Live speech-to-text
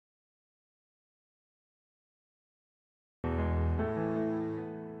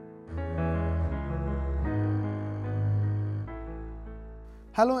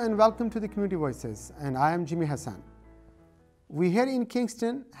Hello and welcome to the Community Voices, and I am Jimmy Hassan. We here in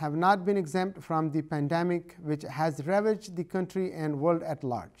Kingston have not been exempt from the pandemic which has ravaged the country and world at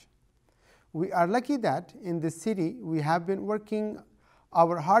large. We are lucky that in this city we have been working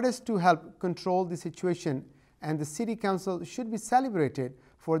our hardest to help control the situation, and the City Council should be celebrated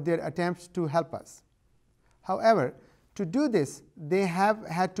for their attempts to help us. However, to do this, they have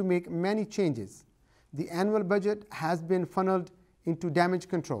had to make many changes. The annual budget has been funneled into damage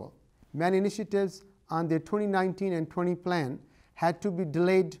control. Many initiatives on their 2019 and 20 plan had to be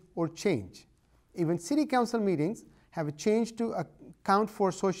delayed or changed. Even City Council meetings have changed to account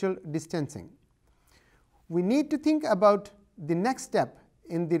for social distancing. We need to think about the next step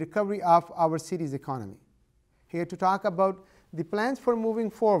in the recovery of our city's economy. Here to talk about the plans for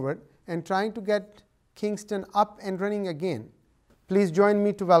moving forward and trying to get Kingston up and running again, please join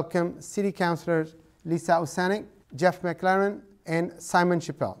me to welcome City Councillors Lisa Osanic, Jeff McLaren, and Simon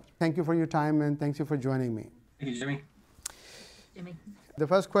Chapelle. Thank you for your time and thank you for joining me. Thank you, Jimmy. The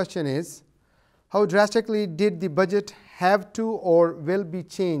first question is, how drastically did the budget have to or will be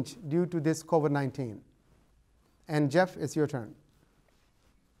changed due to this COVID-19? And Jeff, it's your turn.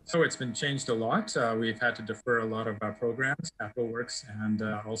 So it's been changed a lot. We've had to defer a lot of our programs, capital works, and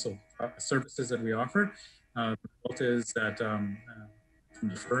also services that we offer. The result is that from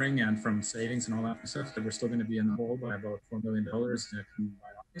deferring and from savings and all that stuff, that we're still going to be in the hole by about $4 million by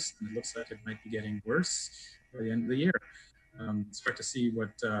August. And it looks like it might be getting worse by the end of the year. Start to see what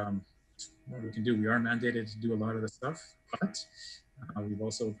we can do. We are mandated to do a lot of the stuff, but we've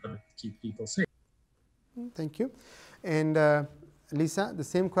also got to keep people safe. Thank you. And Lisa, the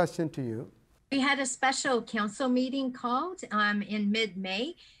same question to you. We had a special council meeting called in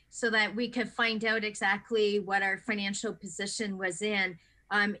mid-May so that we could find out exactly what our financial position was in.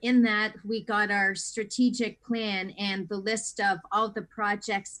 In that, we got our strategic plan and the list of all the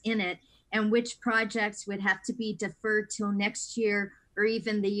projects in it and which projects would have to be deferred till next year or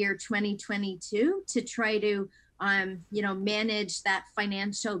even the year 2022 to try to manage that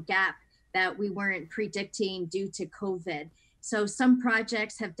financial gap that we weren't predicting due to COVID. So some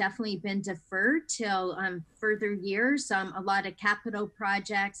projects have definitely been deferred till further years. A lot of capital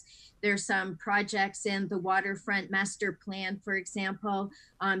projects. There's some projects in the waterfront master plan, for example.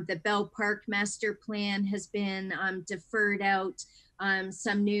 The Bell Park master plan has been deferred out.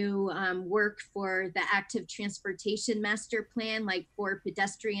 Some new work for the active transportation master plan, like for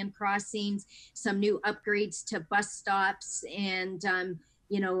pedestrian crossings, some new upgrades to bus stops and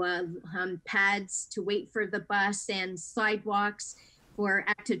pads to wait for the bus and sidewalks for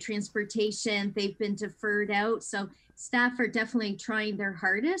active transportation. They've been deferred out. So staff are definitely trying their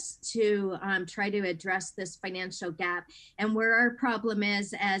hardest to try to address this financial gap. And where our problem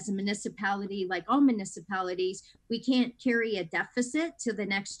is as a municipality, like all municipalities, we can't carry a deficit to the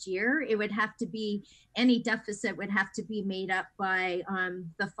next year. It would have to be, any deficit would have to be made up by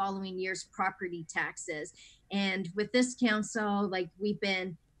the following year's property taxes. And with this council, like we've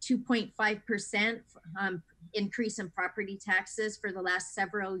been 2.5% increase in property taxes for the last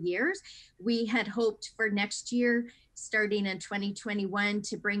several years. We had hoped for next year, starting in 2021,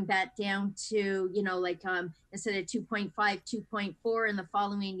 to bring that down to, instead of 2.5, 2.4, in the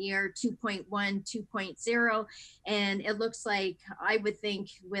following year, 2.1, 2.0. And it looks like, I would think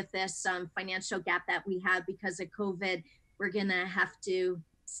with this financial gap that we have because of COVID, we're gonna have to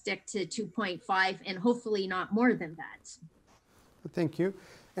stick to 2.5 and hopefully not more than that. Thank you.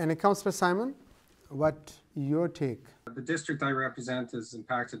 And Councillor Simon, what your take? The district I represent is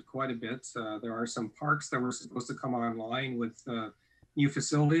impacted quite a bit. There are some parks that were supposed to come online with new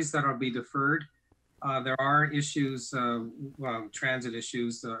facilities that will be deferred. There are issues, transit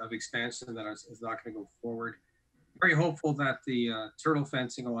issues of expansion that is not going to go forward. Very hopeful that the turtle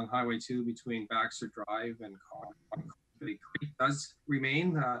fencing along Highway 2 between Baxter Drive and Creek does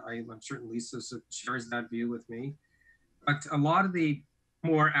remain. I'm certain Lisa shares that view with me. But a lot of the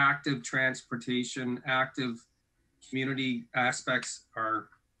more active transportation, active community aspects are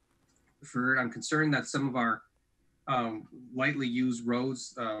deferred. I'm concerned that some of our lightly used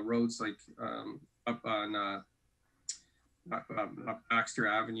roads like up on up Baxter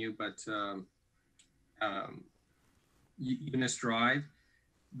Avenue, but Eunice Drive,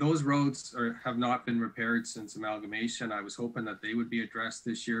 those roads have not been repaired since amalgamation. I was hoping that they would be addressed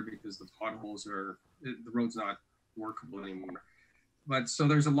this year because the potholes the road's not workable anymore. But so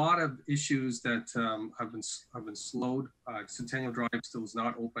there's a lot of issues that have been slowed. Centennial Drive still is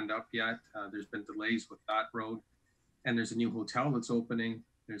not opened up yet. There's been delays with that road, and there's a new hotel that's opening.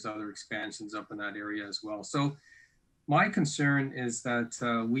 There's other expansions up in that area as well. So my concern is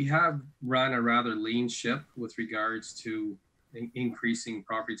that we have run a rather lean ship with regards to increasing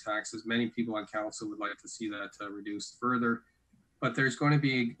property taxes. Many people on council would like to see that reduced further, but there's going to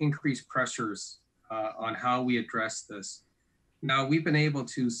be increased pressures on how we address this. Now, we've been able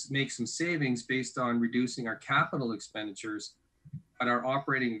to make some savings based on reducing our capital expenditures, but our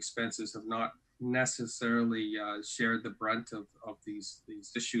operating expenses have not necessarily shared the brunt of these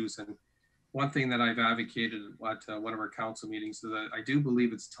issues. And one thing that I've advocated at one of our council meetings is that I do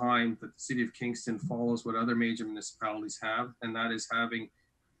believe it's time that the city of Kingston follows what other major municipalities have, and that is having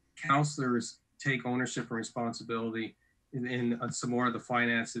councillors take ownership and responsibility in some more of the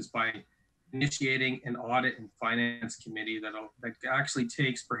finances by initiating an audit and finance committee that actually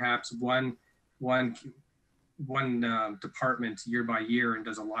takes perhaps one department year by year and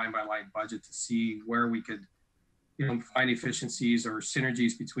does a line by line budget to see where we could find efficiencies or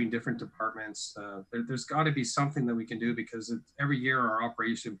synergies between different departments. There's got to be something that we can do, because every year our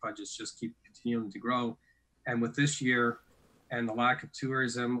operation budgets just keep continuing to grow. And with this year and the lack of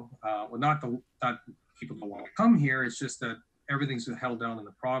tourism, well, not people don't want to come here, it's just that everything's been held down in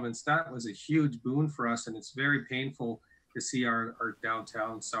the province. That was a huge boon for us, and it's very painful to see our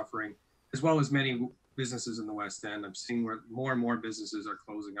downtown suffering, as well as many businesses in the West End. I'm seeing where more and more businesses are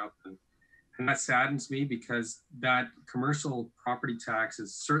closing up, and that saddens me, because that commercial property tax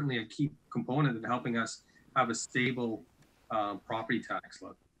is certainly a key component in helping us have a stable property tax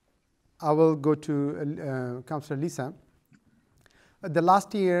level. I will go to Councillor Lisa. The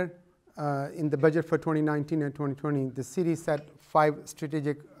last year, in the budget for 2019 and 2020, the city set 5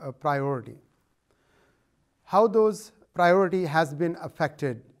 strategic priority. How those priority has been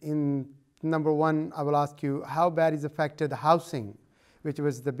affected? In number 1, I will ask you, how bad is affected housing, which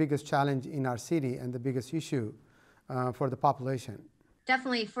was the biggest challenge in our city and the biggest issue for the population?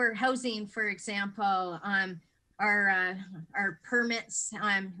 Definitely for housing, for example, our permits,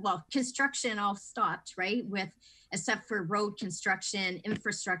 well, construction all stopped, right? Except for road construction,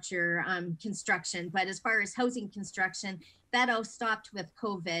 infrastructure construction. But as far as housing construction, that all stopped with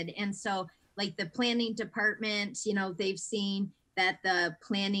COVID. And so like the planning department, they've seen that the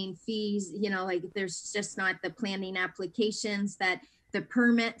planning fees, like there's just not the planning applications, that the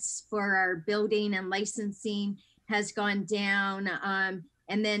permits for our building and licensing has gone down.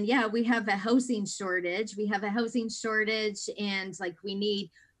 And then, yeah, we have a housing shortage. And like we need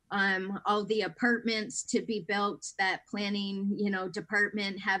all the apartments to be built that planning,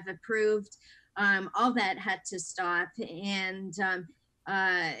 department have approved. All that had to stop, and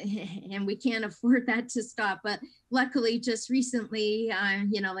we can't afford that to stop. But luckily, just recently,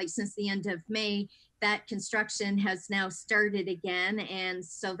 like since the end of May, that construction has now started again, and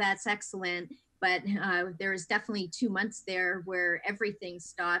so that's excellent. But there was definitely 2 months there where everything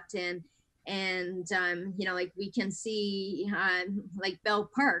stopped, and like we can see like Bell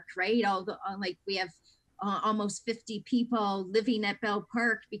Park, right? Like we have almost 50 people living at Bell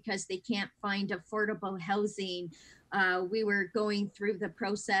Park because they can't find affordable housing. We were going through the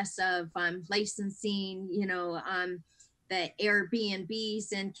process of licensing, the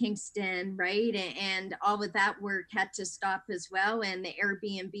Airbnbs in Kingston, right? And all of that work had to stop as well. And the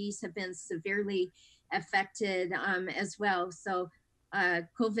Airbnbs have been severely affected as well. So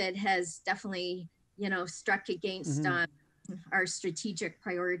COVID has definitely, struck against our strategic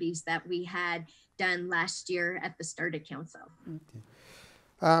priorities that we had done last year at the start of council.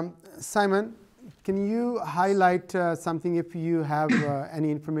 Okay. Simon, can you highlight something, if you have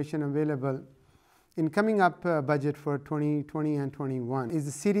any information available, in coming up budget for 2020 and 21? Is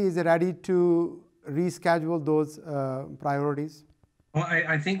the city ready to reschedule those priorities? Well,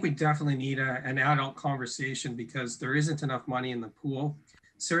 I think we definitely need an adult conversation, because there isn't enough money in the pool.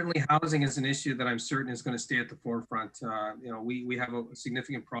 Certainly housing is an issue that I'm certain is going to stay at the forefront. We have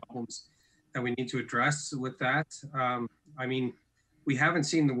significant problems that we need to address with that. I mean, we haven't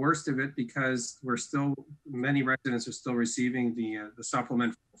seen the worst of it, because many residents are still receiving the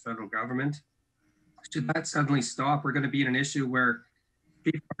supplement from the federal government. Should that suddenly stop, we're going to be in an issue where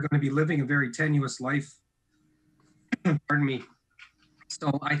people are going to be living a very tenuous life. Pardon me.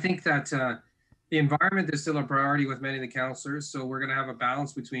 So I think that the environment is still a priority with many of the councillors. So we're going to have a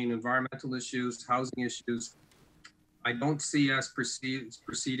balance between environmental issues, housing issues. I don't see us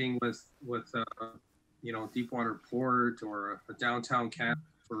proceeding with Deepwater Port or a downtown camp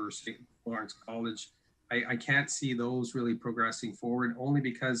for St. Lawrence College. I can't see those really progressing forward, only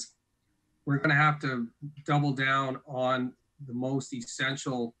because we're going to have to double down on the most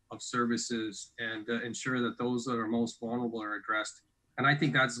essential of services and ensure that those that are most vulnerable are addressed. And I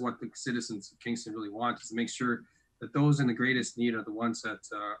think that's what the citizens of Kingston really want, is to make sure that those in the greatest need are the ones that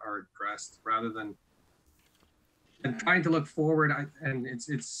are addressed, rather than trying to look forward. And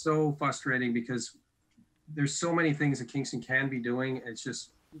it's so frustrating, because there's so many things that Kingston can be doing. It's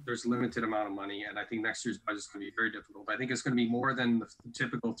just there's limited amount of money, and I think next year's budget is going to be very difficult. I think it's going to be more than the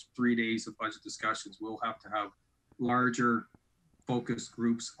typical 3 days of budget discussions. We'll have to have larger focused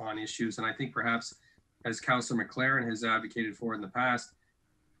groups on issues, and I think perhaps, as Councillor McLaren has advocated for in the past,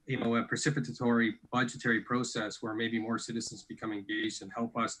 a participatory budgetary process where maybe more citizens become engaged and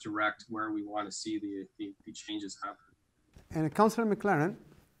help us direct where we want to see the changes happen. And Councillor McLaren,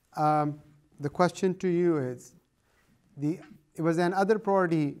 the question to you is, it was another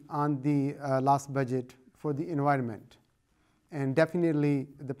priority on the last budget for the environment, and definitely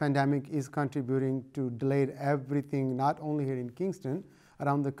the pandemic is contributing to delayed everything, not only here in Kingston,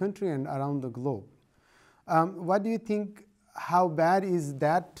 around the country and around the globe. What do you think, how bad is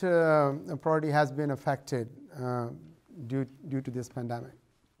that priority has been affected due to this pandemic?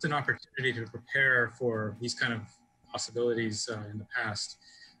 It's an opportunity to prepare for these kind of possibilities in the past.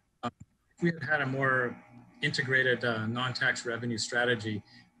 If we had had a more integrated non-tax revenue strategy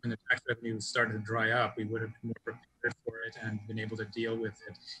when the tax revenue started to dry up, we would have been more prepared for it and been able to deal with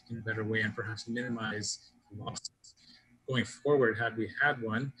it in a better way and perhaps minimize the losses. Going forward, had we had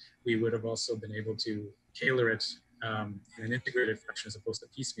one, we would have also been able to tailor it in an integrated fashion as opposed to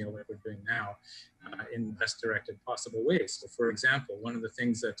piecemeal like we're doing now in the best directed possible ways. So for example, one of the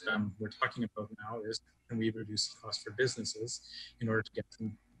things that we're talking about now is, can we reduce the cost for businesses in order to get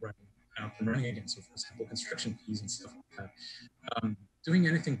them up and running again? So for example, construction fees and stuff like that. Doing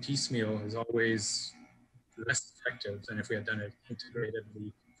anything piecemeal is always less effective than if we had done it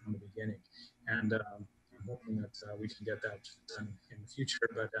integratedly from the beginning. And I'm hoping that we can get that done in the future.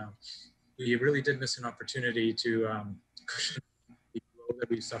 But we really did miss an opportunity to cushion the blow that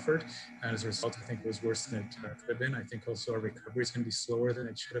we suffered. And as a result, I think it was worse than it could have been. I think also our recovery is going to be slower than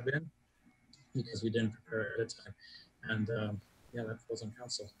it should have been because we didn't prepare ahead of time. And yeah, that falls on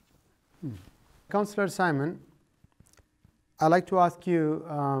council. Councillor Simon, I'd like to ask you,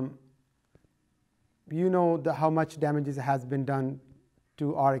 you know how much damages has been done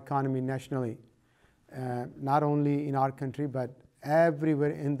to our economy nationally, not only in our country, but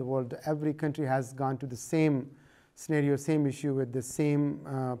everywhere in the world. Every country has gone to the same scenario, same issue with the same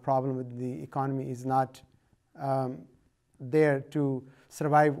problem with the economy is not there to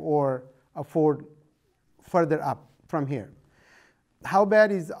survive or afford further up from here. How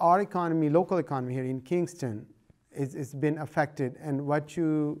bad is our economy, local economy here in Kingston, is been affected, and what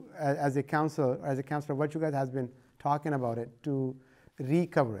you, as a councillor, what you guys has been talking about it to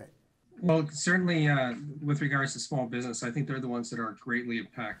recover it? Well, certainly with regards to small business, I think they're the ones that are greatly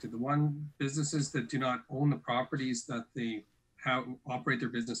impacted. The businesses that do not own the properties that they operate their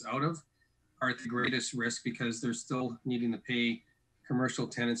business out of are at the greatest risk because they're still needing to pay commercial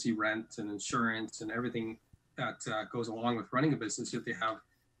tenancy rent and insurance and everything that goes along with running a business if they have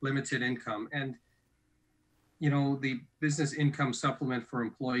limited income. And you know, the business income supplement for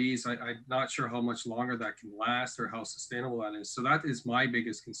employees, I'm not sure how much longer that can last or how sustainable that is. So that is my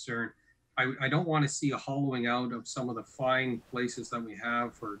biggest concern. I don't want to see a hollowing out of some of the fine places that we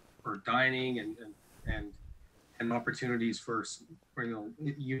have for dining and opportunities for you know,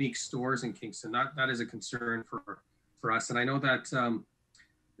 unique stores in Kingston. That is a concern for us. And I know that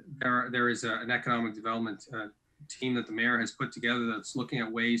there is an economic development team that the mayor has put together that's looking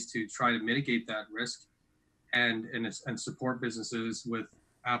at ways to try to mitigate that risk and support businesses with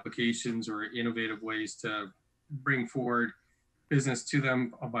applications or innovative ways to bring forward business to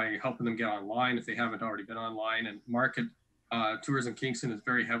them by helping them get online if they haven't already been online, and market. Tourism Kingston is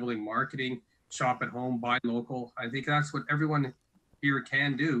very heavily marketing, shop at home, buy local. I think that's what everyone here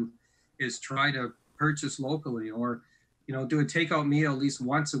can do, is try to purchase locally, or you know, do a takeout meal at least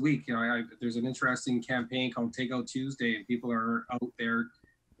once a week. You know, there's an interesting campaign called Takeout Tuesday, and people are out there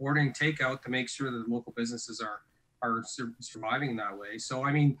ordering takeout to make sure that local businesses are surviving that way. So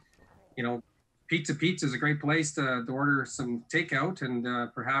I mean, you know, Pizza is a great place to order some takeout, and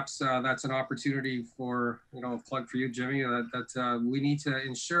perhaps that's an opportunity for, you know, a plug for you, Jimmy, that we need to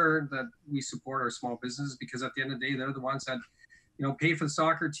ensure that we support our small businesses, because at the end of the day, they're the ones that, you know, pay for the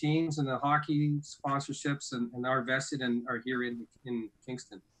soccer teams and the hockey sponsorships and are vested and are here in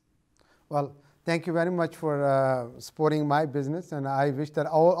Kingston. Well, thank you very much for supporting my business, and I wish that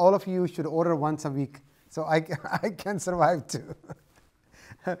all of you should order once a week so I can survive too.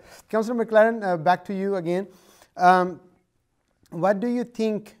 Councillor McLaren, back to you again. What do you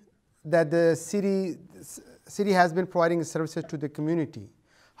think that the city has been providing services to the community?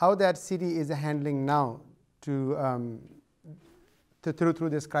 How that city is handling now through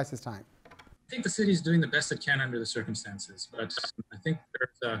this crisis time? I think the city is doing the best it can under the circumstances, but I think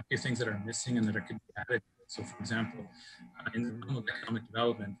there's a few things that are missing and that could be added. So, for example, In the realm of economic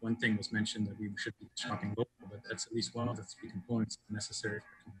development, one thing was mentioned that we should be shopping local, but that's at least one of the three components necessary for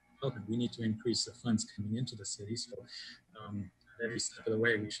economic development. We need to increase the funds coming into the city. So at every step of the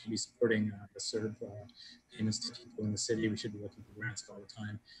way, we should be supporting the serve payments to people in the city. We should be looking for grants all the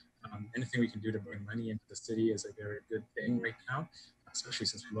time. Anything we can do to bring money into the city is a very good thing right now, especially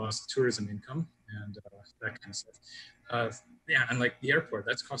since we lost tourism income and that kind of stuff. Yeah, and like the airport,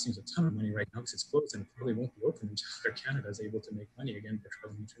 that's costing us a ton of money right now because it's closed and it probably won't be open until Canada is able to make money again by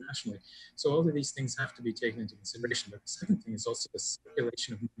traveling internationally. So all of these things have to be taken into consideration. But the second thing is also the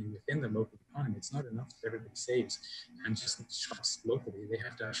circulation of money within the local economy. It's not enough that everybody saves and just shops locally. They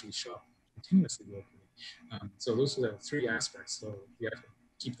have to actually shop continuously locally. So those are the three aspects. So we have to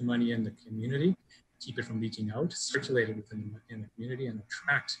keep the money in the community, keep it from leaking out, circulate it within the community, and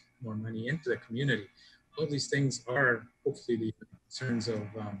attract more money into the community. All of these things are hopefully the concerns of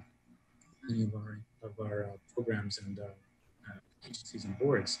many of our programs and agencies and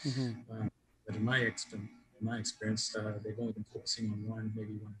boards. But in my experience, they've only been focusing on one,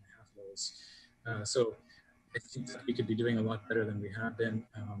 maybe 1.5 of those. So I think that we could be doing a lot better than we have been.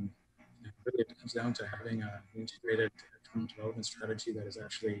 Really, it comes down to having an integrated economic development strategy that is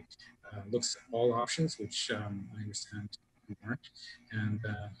actually looks at all options, which I understand we aren't. And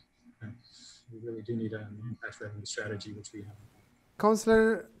we really do need an impact revenue strategy, which we have.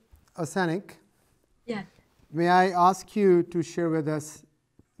 Councillor Osanic, Yeah. may I ask you to share with us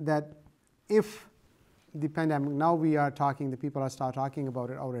that if the pandemic, now we are talking, the people are start talking about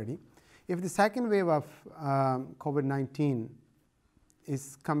it already, if the second wave of COVID-19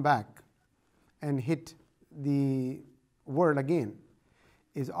 is come back and hit the world again,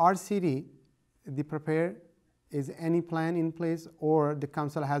 is our city the prepared? Is any plan in place, or the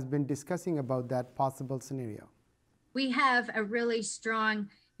council has been discussing about that possible scenario? We have a really strong,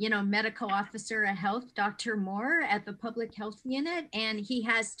 medical officer of health, Dr. Moore, at the public health unit, and he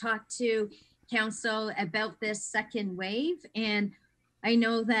has talked to council about this second wave. And I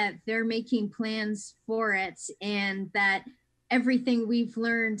know that they're making plans for it, and that everything we've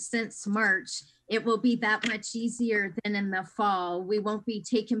learned since March, it will be that much easier than in the fall. We won't be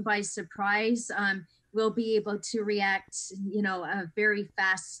taken by surprise. We'll be able to react, very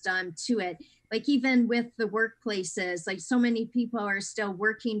fast to it. Like even with the workplaces, like so many people are still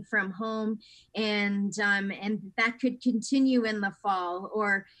working from home, and that could continue in the fall.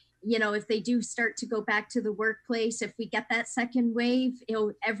 Or, if they do start to go back to the workplace, if we get that second wave,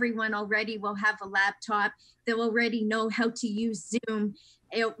 everyone already will have a laptop. They'll already know how to use Zoom.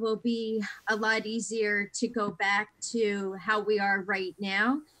 It will be a lot easier to go back to how we are right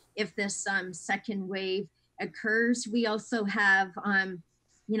now if this second wave occurs. We also have,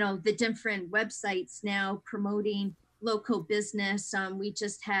 the different websites now promoting local business. We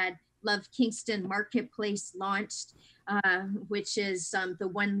just had Love Kingston Marketplace launched, which is the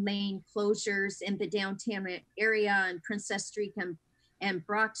one-lane closures in the downtown area on Princess Street and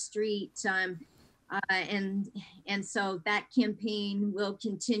Brock Street. And so that campaign will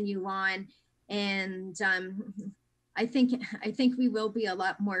continue on. And I think we will be a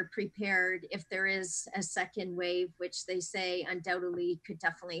lot more prepared if there is a second wave, which they say undoubtedly could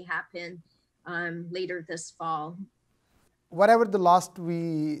definitely happen later this fall. Whatever the loss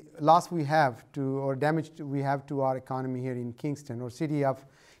we have to, or damage we have to our economy here in Kingston, or city of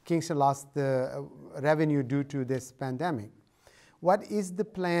Kingston lost the revenue due to this pandemic. What is the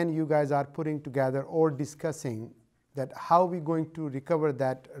plan you guys are putting together or discussing that how we going to recover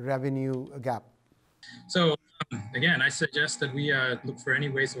that revenue gap? So again, I suggest that we look for any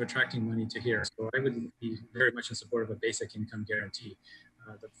ways of attracting money to here. So I would be very much in support of a basic income guarantee.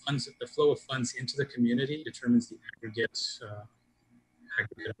 The flow of funds into the community determines the aggregate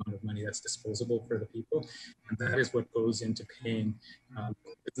amount of money that's disposable for the people, and that is what goes into paying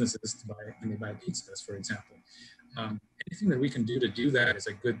businesses to buy when they buy pizzas, for example. Anything that we can do to do that is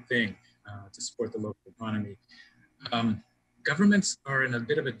a good thing to support the local economy. Governments are in a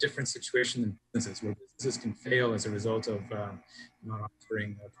bit of a different situation than businesses, where businesses can fail as a result of not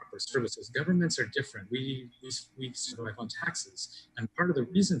offering proper services. Governments are different. We survive on taxes. And part of the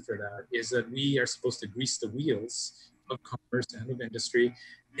reason for that is that we are supposed to grease the wheels of commerce and of industry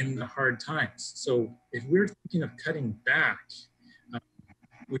in the hard times. So if we're thinking of cutting back,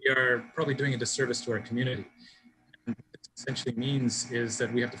 we are probably doing a disservice to our community. And what it essentially means is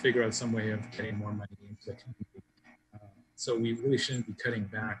that we have to figure out some way of getting more money into the community. So we really shouldn't be cutting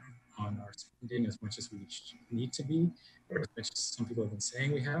back on our spending as much as we need to be, or as much as some people have been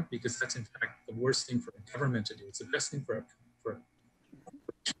saying we have, because that's in fact the worst thing for a government to do. It's the best thing for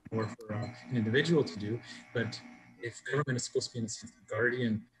an individual to do. But if government is supposed to be in a sense the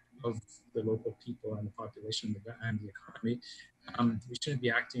guardian of the local people and the population and the economy, we shouldn't be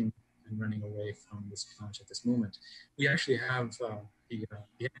acting and running away from this challenge at this moment. We actually have the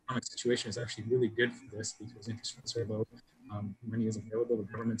economic situation is actually really good for this because interest rates are low, money is available, the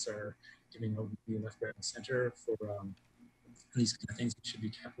governments are giving out money left, right, and center for these kind of things. We should be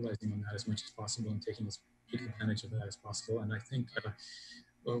capitalizing on that as much as possible and taking as big advantage of that as possible. And I think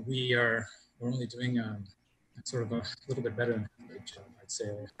we're only doing sort of a little bit better than a good job, I'd say.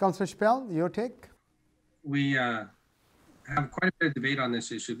 Councillor Chapelle, your take? We have quite a bit of debate on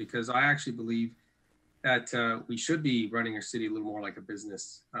this issue because I actually believe that we should be running our city a little more like a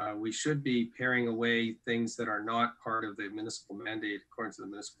business. We should be paring away things that are not part of the municipal mandate according to the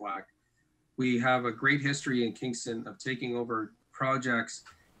Municipal Act. We have a great history in Kingston of taking over projects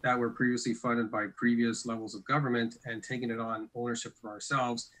that were previously funded by previous levels of government and taking it on ownership for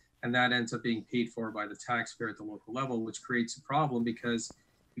ourselves. And that ends up being paid for by the taxpayer at the local level, which creates a problem because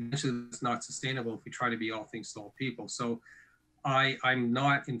eventually it's not sustainable if we try to be all things to all people. So I'm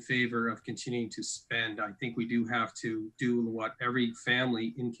not in favor of continuing to spend. I think we do have to do what every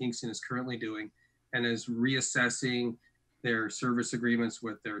family in Kingston is currently doing and is reassessing their service agreements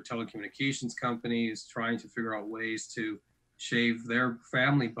with their telecommunications companies, trying to figure out ways to shave their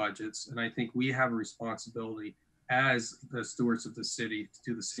family budgets. And I think we have a responsibility as the stewards of the city to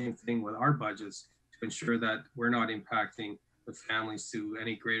do the same thing with our budgets to ensure that we're not impacting the families to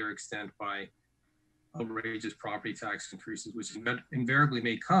any greater extent by outrageous property tax increases, which invariably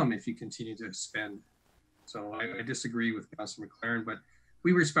may come if you continue to spend. So I disagree with Councillor McLaren, but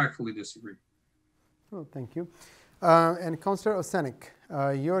we respectfully disagree. Oh, thank you. And Councillor Osanic,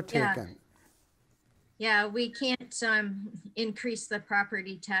 your take on? Yeah, we can't increase the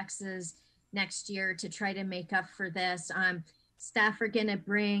property taxes next year to try to make up for this. Staff are going to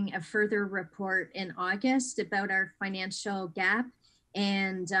bring a further report in August about our financial gap.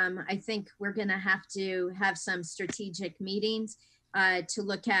 And I think we're going to have some strategic meetings to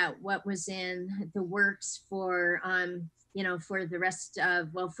look at what was in the works for for the rest of,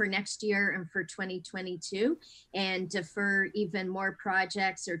 for next year and for 2022, and defer even more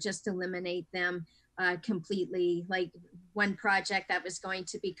projects or just eliminate them completely. Like one project that was going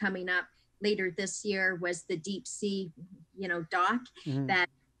to be coming up later this year was the deep sea, dock that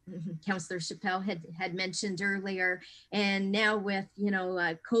Councillor Chapelle had mentioned earlier. And now with,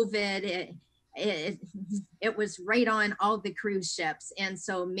 COVID, it was right on all the cruise ships. And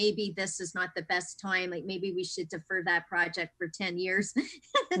so maybe this is not the best time. Like maybe we should defer that project for 10 years.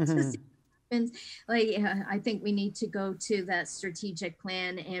 To see what happens. Like I think we need to go to that strategic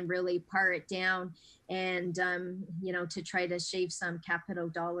plan and really par it down and, to try to shave some capital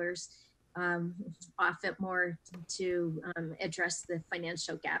dollars off it more to address the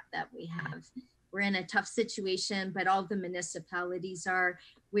financial gap that we have. We're in a tough situation, but all the municipalities are.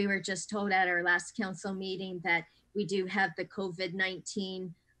 We were just told at our last council meeting that we do have the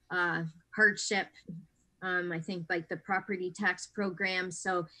COVID-19 hardship, I think like the property tax program.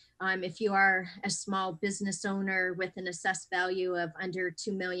 So if you are a small business owner with an assessed value of under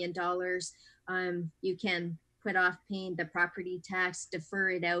 $2 million, you can put off paying the property tax,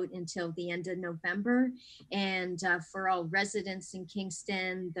 defer it out until the end of November. And for all residents in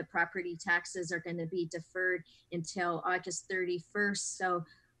Kingston, the property taxes are going to be deferred until August 31st. So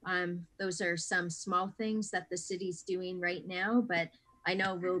those are some small things that the city's doing right now, but I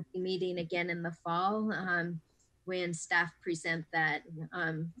know we'll be meeting again in the fall when staff present that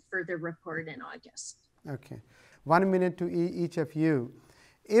further report in August. Okay. 1 minute to each of you.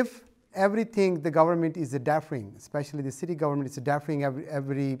 If everything the government is deferring, especially the city government is deferring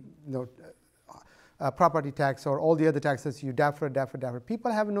every property tax or all the other taxes, you defer.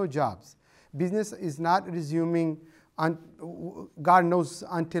 People have no jobs. Business is not resuming, God knows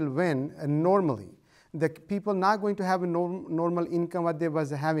until when, normally. The people not going to have a normal income what they was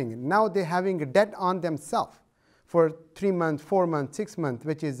having. Now they're having a debt on themselves for 3 months, 4 months, 6 months,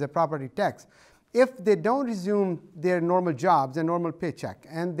 which is the property tax. If they don't resume their normal jobs and normal paycheck,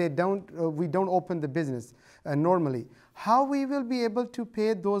 and we don't open the business normally, how we will be able to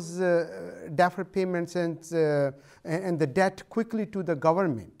pay those deferred payments and the debt quickly to the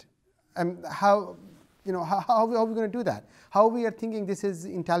government? And how are we going to do that? How we are thinking this is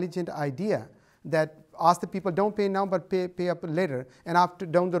intelligent idea that ask the people don't pay now but pay up later, and after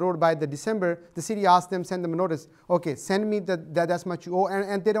down the road by the December the city asks them, send them a notice, okay, send me that's much you owe,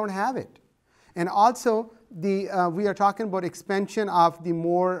 and they don't have it. And also, we are talking about expansion of the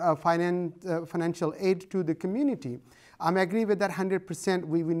more financial aid to the community. I agree with that 100%.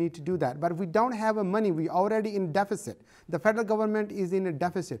 We need to do that. But we don't have money. We're already in deficit. The federal government is in a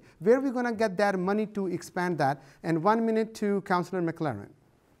deficit. Where are we going to get that money to expand that? And 1 minute to Councillor McLaren.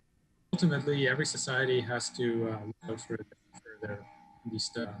 ultimately, every society has to look out for their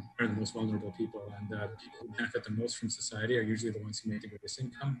least, or the most vulnerable people, and the people who benefit the most from society are usually the ones who make the greatest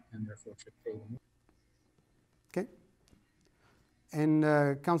income, and therefore should pay the most. Okay.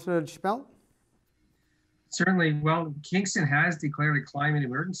 And Councillor Chapelle? Certainly. Well, Kingston has declared a climate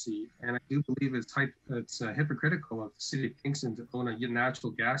emergency, and I do believe it's hypocritical of the city of Kingston to own a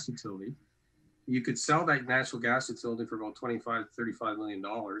natural gas utility. You could sell that natural gas utility for about $25 to $35 million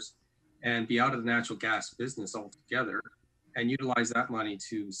and be out of the natural gas business altogether and utilize that money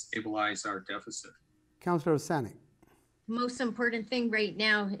to stabilize our deficit. Councillor Osanic. Most important thing right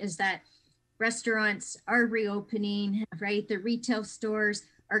now is that restaurants are reopening, right? The retail stores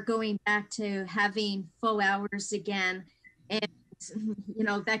are going back to having full hours again. And, you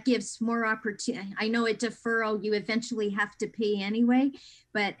know, that gives more opportunity. I know a deferral, you eventually have to pay anyway,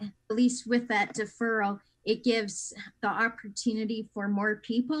 but at least with that deferral, it gives the opportunity for more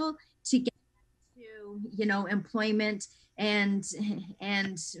people to get to, you know, employment and,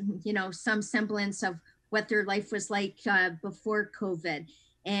 you know, some semblance of what their life was like before COVID.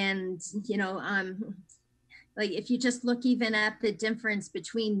 And, you know, like if you just look even at the difference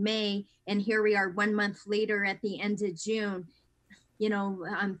between May and here we are 1 month later at the end of June, you know,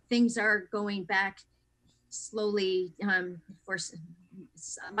 things are going back slowly for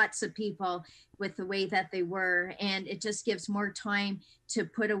lots of people with the way that they were. And it just gives more time to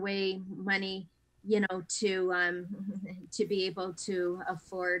put away money, you know, to be able to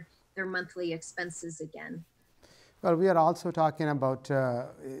afford their monthly expenses again. Well, we are also talking about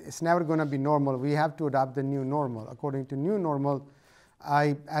it's never going to be normal. We have to adopt the new normal. According to new normal,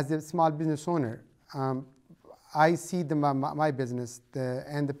 as a small business owner, I see my business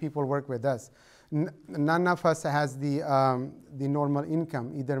and the people work with us. None of us has the normal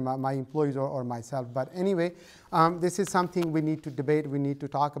income, either my employees or myself. But anyway, this is something we need to debate. We need to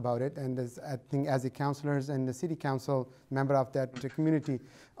talk about it. And I think as the councillors and the city council member of that community,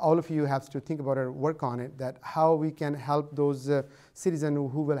 all of you have to think about it, work on it, that how we can help those citizens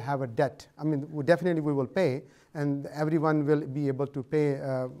who will have a debt. I mean, definitely we will pay, and everyone will be able to pay,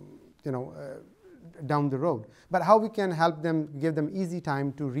 down the road. But how we can help them, give them easy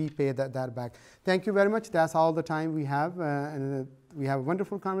time to repay that back. Thank you very much. That's all the time we have. And we have a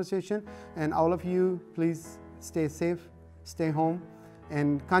wonderful conversation. And all of you, please stay safe, stay home,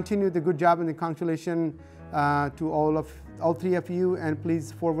 and continue the good job and the congratulations to all three of you. And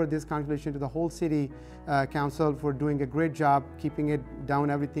please forward this congratulations to the whole city council for doing a great job, keeping it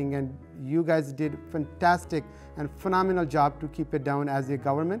down, everything. And you guys did fantastic and phenomenal job to keep it down as a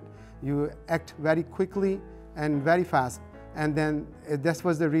government. You act very quickly and very fast. And then this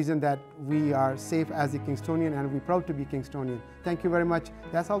was the reason that we are safe as a Kingstonian, and we're proud to be Kingstonian. Thank you very much.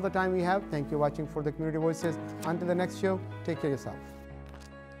 That's all the time we have. Thank you for watching for the Community Voices. Until the next show, take care of yourself.